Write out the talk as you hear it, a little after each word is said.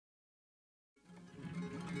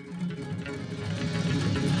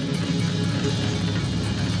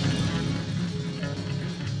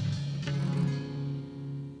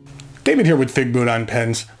David here with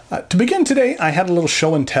figbootonpens. To begin today, I had a little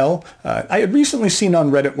show and tell. I had recently seen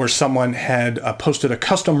on Reddit where someone had posted a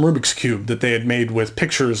custom Rubik's Cube that they had made with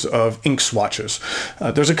pictures of ink swatches.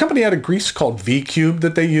 There's a company out of Greece called V-Cube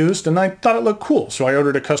that they used, and I thought it looked cool, so I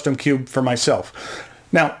ordered a custom cube for myself.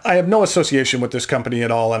 Now, I have no association with this company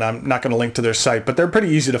at all, and I'm not going to link to their site, but they're pretty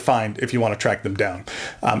easy to find if you want to track them down.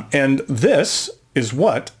 And this is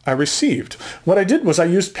what I received. What I did was I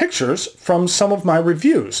used pictures from some of my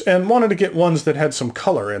reviews and wanted to get ones that had some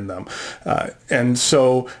color in them. And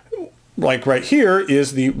so, like right here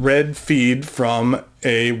is the red feed from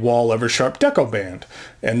a Wall Eversharp Deco band.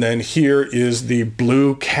 And then here is the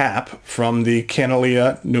blue cap from the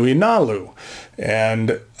Canalea Nui Nalu.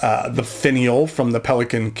 And the finial from the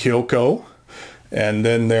Pelican Kyoko. And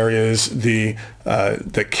then there is the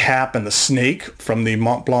cap and the snake from the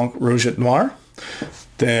Mont Blanc Rouge et Noir.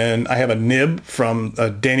 Then I have a nib from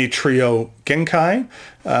Danny Trio Genkai.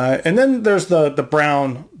 And then there's the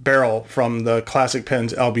brown barrel from the Classic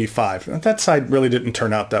Pens LB5. That side really didn't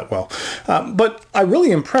turn out that well. But I'm really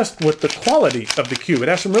impressed with the quality of the cube. It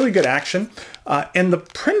has some really good action. And the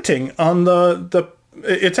printing on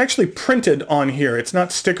it's actually printed on here. It's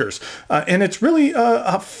not stickers. And it's really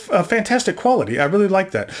a fantastic quality. I really like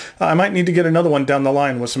that. I might need to get another one down the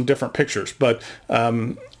line with some different pictures. But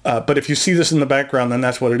if you see this in the background, then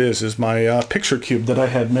that's what it is my picture cube that I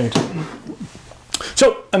had made.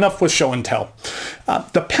 So enough with show and tell.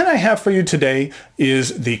 The pen I have for you today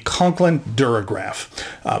is the Conklin Duragraph.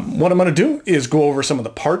 What I'm going to do is go over some of the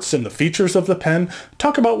parts and the features of the pen,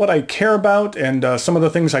 talk about what I care about and some of the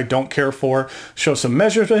things I don't care for, show some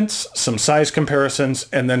measurements, some size comparisons,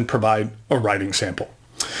 and then provide a writing sample.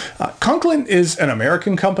 Conklin is an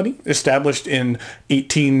American company established in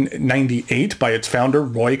 1898 by its founder,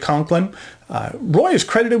 Roy Conklin. Roy is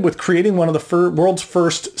credited with creating one of the world's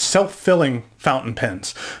first self-filling fountain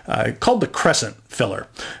pens called the Crescent Filler.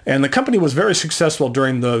 And the company was very successful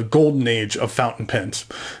during the golden age of fountain pens.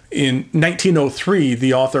 In 1903,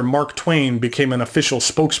 the author Mark Twain became an official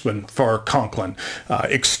spokesman for Conklin,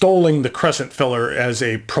 extolling the Crescent Filler as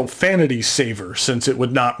a profanity saver since it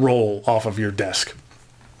would not roll off of your desk.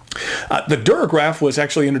 The Duragraph was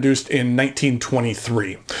actually introduced in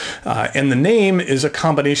 1923, and the name is a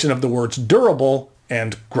combination of the words durable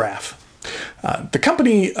and graph. The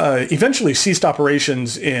company eventually ceased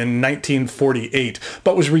operations in 1948,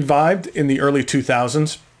 but was revived in the early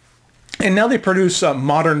 2000s. And now they produce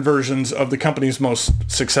modern versions of the company's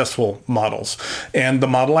most successful models. And the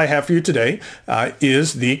model I have for you today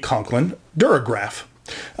is the Conklin Duragraph.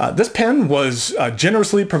 This pen was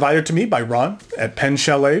generously provided to me by Ron at Pen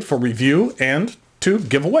Chalet for review and to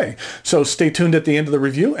give away. So stay tuned at the end of the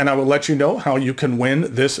review and I will let you know how you can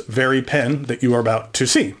win this very pen that you are about to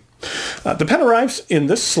see. The pen arrives in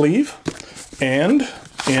this sleeve and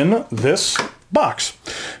in this box.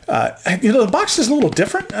 The box is a little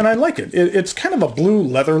different and I like it. It's kind of a blue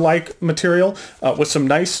leather-like material with some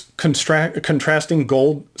nice contrasting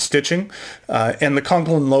gold stitching and the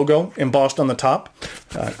Conklin logo embossed on the top.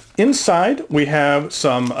 Inside we have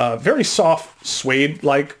some very soft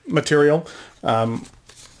suede-like material.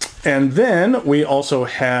 And then we also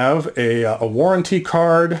have a warranty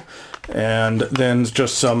card and then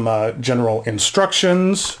just some general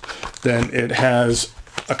instructions. Then it has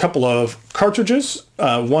a couple of cartridges,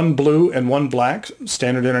 one blue and one black,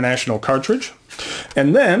 standard international cartridge.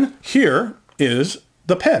 And then here is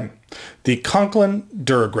the pen, the Conklin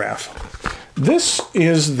Duragraph. This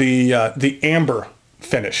is the amber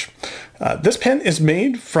finish. This pen is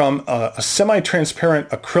made from a semi-transparent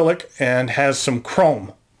acrylic and has some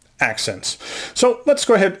chrome accents. So let's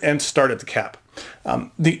go ahead and start at the cap.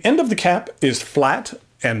 The end of the cap is flat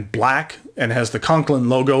and black and has the Conklin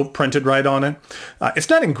logo printed right on it. It's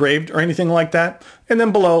not engraved or anything like that. And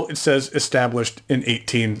then below it says established in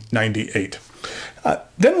 1898.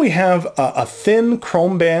 Then we have a thin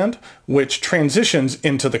chrome band which transitions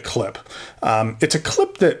into the clip. It's a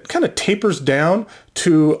clip that kind of tapers down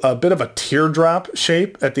to a bit of a teardrop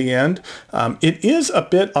shape at the end. It is a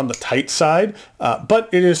bit on the tight side, but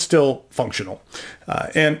it is still functional.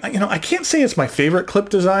 And I can't say it's my favorite clip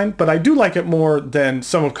design, but I do like it more than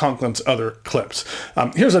some of Conklin's other clips.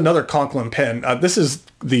 Here's another Conklin pen. This is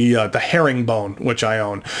the herringbone, which I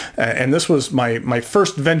own. And this was my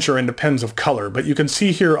first venture into pens of color, but you can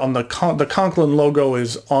see here on the Conklin logo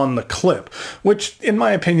is on the clip, which in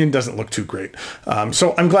my opinion doesn't look too great.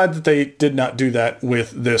 So I'm glad that they did not do that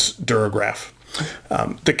with this Duragraph.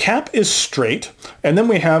 The cap is straight, and then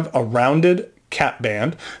we have a rounded cap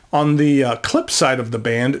band. On the clip side of the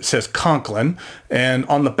band it says Conklin, and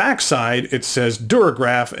on the back side it says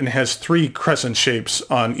Duragraph and has three crescent shapes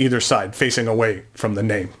on either side facing away from the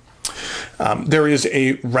name. There is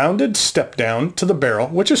a rounded step down to the barrel,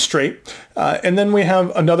 which is straight, and then we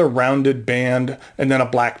have another rounded band and then a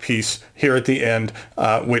black piece here at the end,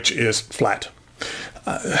 which is flat.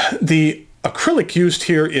 The acrylic used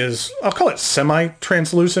here is, I'll call it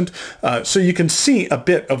semi-translucent, so you can see a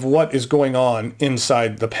bit of what is going on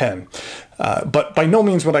inside the pen. But by no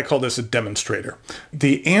means would I call this a demonstrator.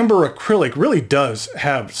 The amber acrylic really does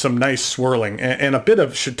have some nice swirling and a bit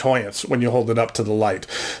of chatoyance when you hold it up to the light.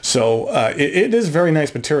 So it is very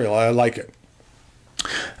nice material. I like it.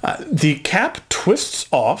 The cap twists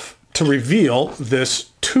off to reveal this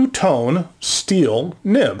two-tone steel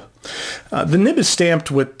nib. The nib is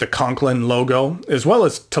stamped with the Conklin logo as well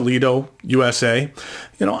as Toledo, USA.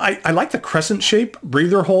 You know, I like the crescent shape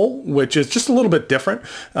breather hole, which is just a little bit different,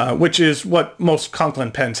 which is what most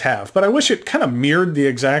Conklin pens have. But I wish it kind of mirrored the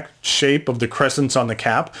exact shape of the crescents on the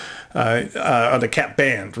cap, or the cap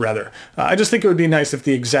band, rather. I just think it would be nice if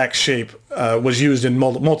the exact shape was used in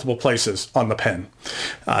multiple places on the pen.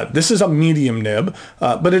 This is a medium nib,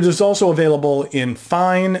 but it is also available in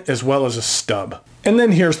fine as well as a stub. And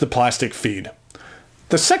then here's the plastic feed.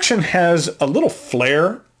 The section has a little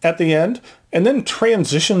flare at the end and then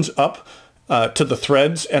transitions up to the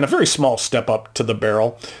threads and a very small step up to the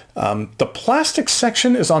barrel. The plastic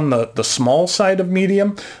section is on the small side of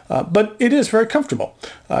medium, but it is very comfortable.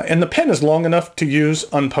 And the pen is long enough to use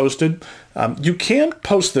unposted. You can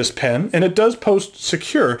post this pen, and it does post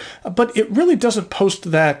secure, but it really doesn't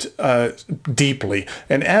post that deeply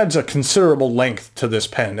and adds a considerable length to this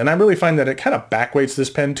pen. And I really find that it kind of backweights this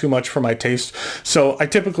pen too much for my taste, so I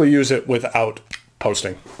typically use it without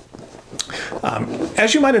posting.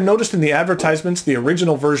 As you might have noticed in the advertisements, the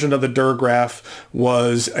original version of the Duragraph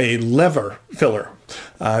was a lever filler.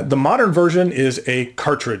 The modern version is a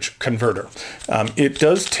cartridge converter. It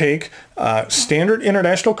does take standard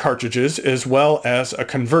international cartridges as well as a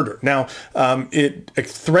converter. Now, a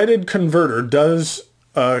threaded converter does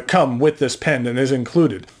come with this pen and is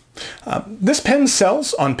included. This pen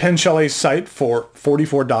sells on Pen Chalet's site for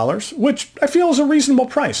 $44, which I feel is a reasonable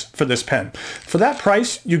price for this pen. For that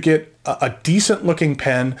price, you get a decent looking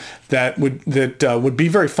pen that would be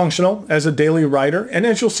very functional as a daily writer. And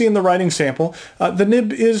as you'll see in the writing sample, the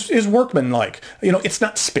nib is workmanlike. You know, it's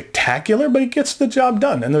not spectacular, but it gets the job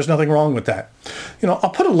done, and there's nothing wrong with that. You know, I'll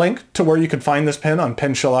put a link to where you can find this pen on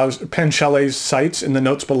Pen Chalet's sites in the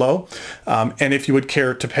notes below. And if you would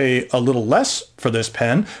care to pay a little less for this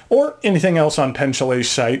pen or anything else on Pen Chalet's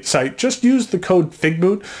site, just use the code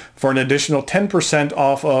FIGBOOT for an additional 10%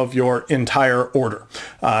 off of your entire order.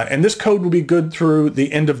 And this code will be good through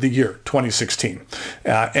the end of the year, 2016.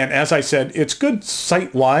 And as I said, it's good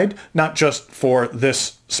site-wide, not just for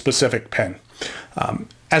this specific pen.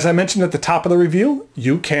 As I mentioned at the top of the review,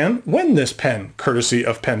 you can win this pen courtesy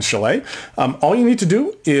of Pen Chalet. All you need to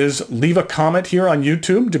do is leave a comment here on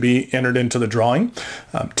YouTube to be entered into the drawing.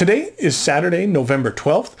 Today is Saturday, November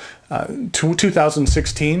 12th,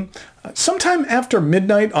 2016. Sometime after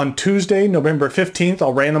midnight on Tuesday, November 15th,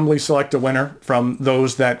 I'll randomly select a winner from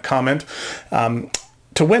those that comment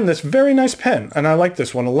to win this very nice pen, and I like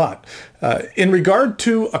this one a lot. In regard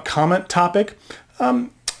to a comment topic,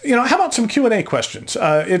 you know, how about some Q&A questions?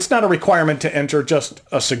 It's not a requirement to enter, just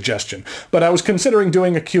a suggestion. But I was considering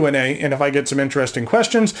doing a Q&A, and if I get some interesting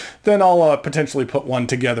questions, then I'll potentially put one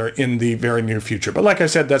together in the very near future. But like I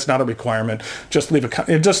said, that's not a requirement. Just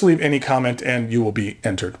leave any comment, and you will be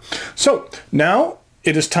entered. So now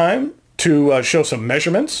it is time to show some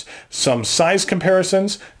measurements, some size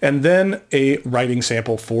comparisons, and then a writing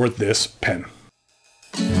sample for this pen.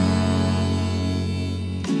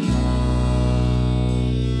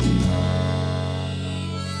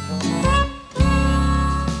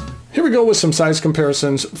 Here we go with some size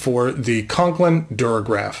comparisons for the Conklin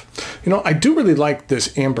Duragraph. You know, I do really like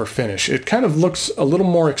this amber finish. It kind of looks a little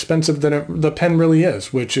more expensive than the pen really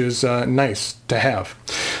is, which is nice to have.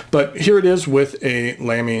 But here it is with a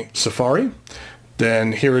Lamy Safari.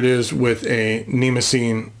 Then here it is with a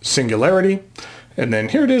Nemosine Singularity. And then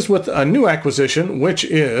here it is with a new acquisition, which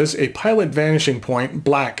is a Pilot Vanishing Point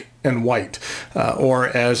Black and White, or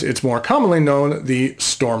as it's more commonly known, the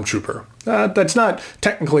Stormtrooper. That's not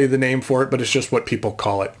technically the name for it, but it's just what people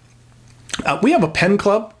call it. We have a pen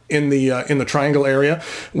club in the Triangle area,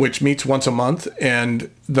 which meets once a month, and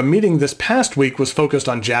the meeting this past week was focused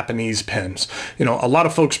on Japanese pens. You know, a lot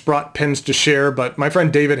of folks brought pens to share, but my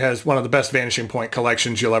friend David has one of the best Vanishing Point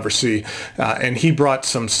collections you'll ever see, and he brought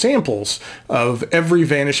some samples of every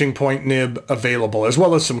Vanishing Point nib available, as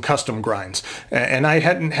well as some custom grinds. And I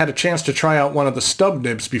hadn't had a chance to try out one of the stub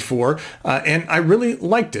nibs before, and I really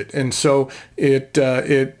liked it, and so it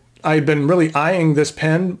I'd been really eyeing this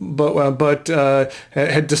pen, but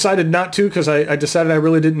had decided not to because I decided I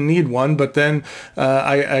really didn't need one. But then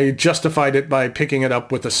I justified it by picking it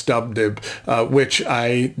up with a stub nib, which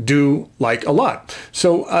I do like a lot.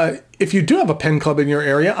 So if you do have a pen club in your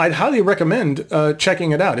area, I'd highly recommend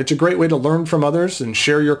checking it out. It's a great way to learn from others and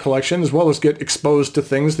share your collection, as well as get exposed to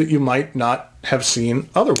things that you might not have seen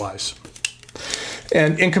otherwise.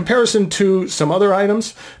 And in comparison to some other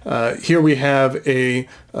items, here we have a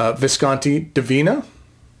Visconti Divina.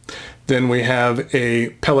 Then we have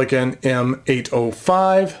a Pelikan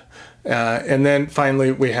M805. And then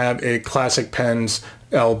finally we have a Classic Pens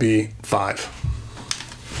LB5.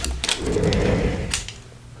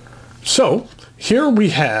 So here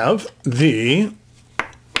we have the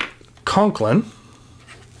Conklin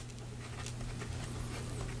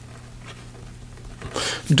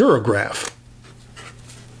Duragraph.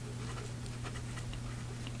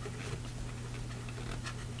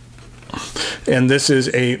 And this is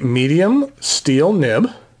a medium steel nib,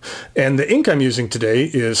 and the ink I'm using today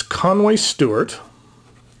is Conway Stewart.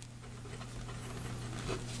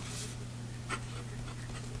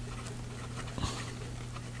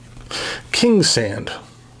 King Sand.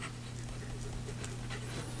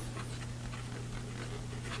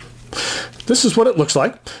 This is what it looks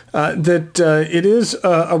like. It is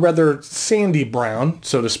a rather sandy brown,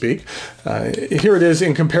 so to speak. Here it is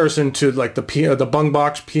in comparison to like the Bung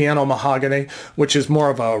Box Piano Mahogany, which is more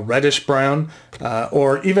of a reddish brown,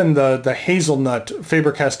 or even the hazelnut,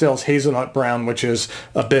 Faber-Castell's hazelnut brown, which is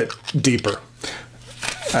a bit deeper.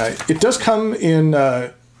 It does come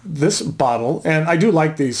in this bottle, and I do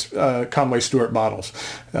like these Conway Stewart bottles,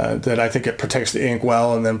 that I think it protects the ink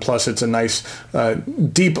well, and then plus it's a nice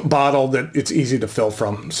deep bottle that it's easy to fill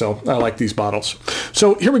from, so I like these bottles.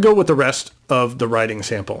 So here we go with the rest of the writing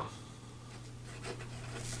sample.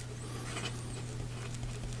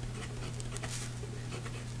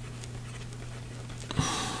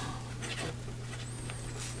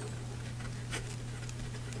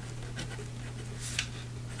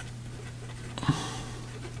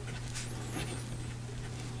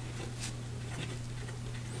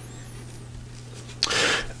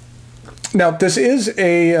 Now this is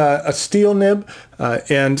a steel nib,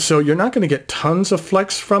 and so you're not going to get tons of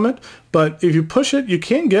flex from it, but if you push it, you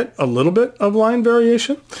can get a little bit of line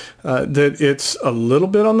variation, that it's a little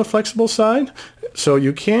bit on the flexible side, so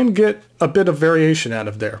you can get a bit of variation out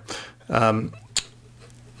of there. That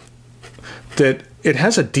it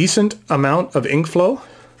has a decent amount of ink flow,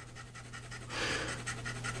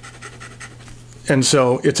 and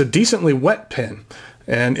so it's a decently wet pen.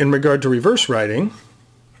 And in regard to reverse writing,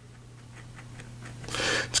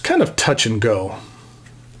 it's kind of touch and go,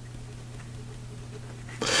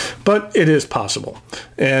 but it is possible.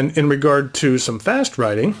 And in regard to some fast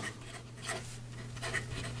writing,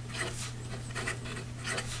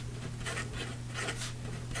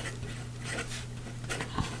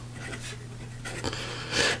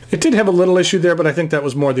 it did have a little issue there, but I think that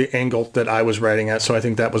was more the angle that I was writing at, so I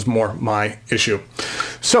think that was more my issue.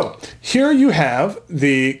 So here you have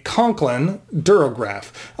the Conklin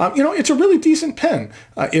Duragraph. You know, it's a really decent pen.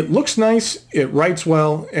 It looks nice, it writes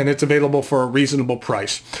well, and it's available for a reasonable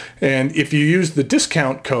price. And if you use the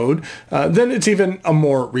discount code, then it's even a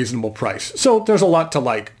more reasonable price. So there's a lot to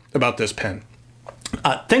like about this pen.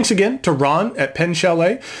 Thanks again to Ron at Pen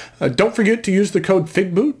Chalet. Don't forget to use the code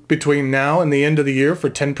FIGBOOT between now and the end of the year for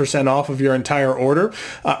 10% off of your entire order.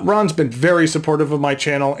 Ron's been very supportive of my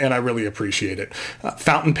channel, and I really appreciate it.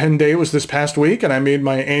 Fountain Pen Day was this past week, and I made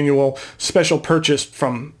my annual special purchase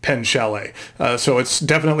from Pen Chalet. So it's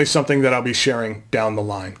definitely something that I'll be sharing down the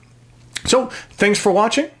line. So thanks for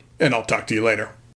watching, and I'll talk to you later.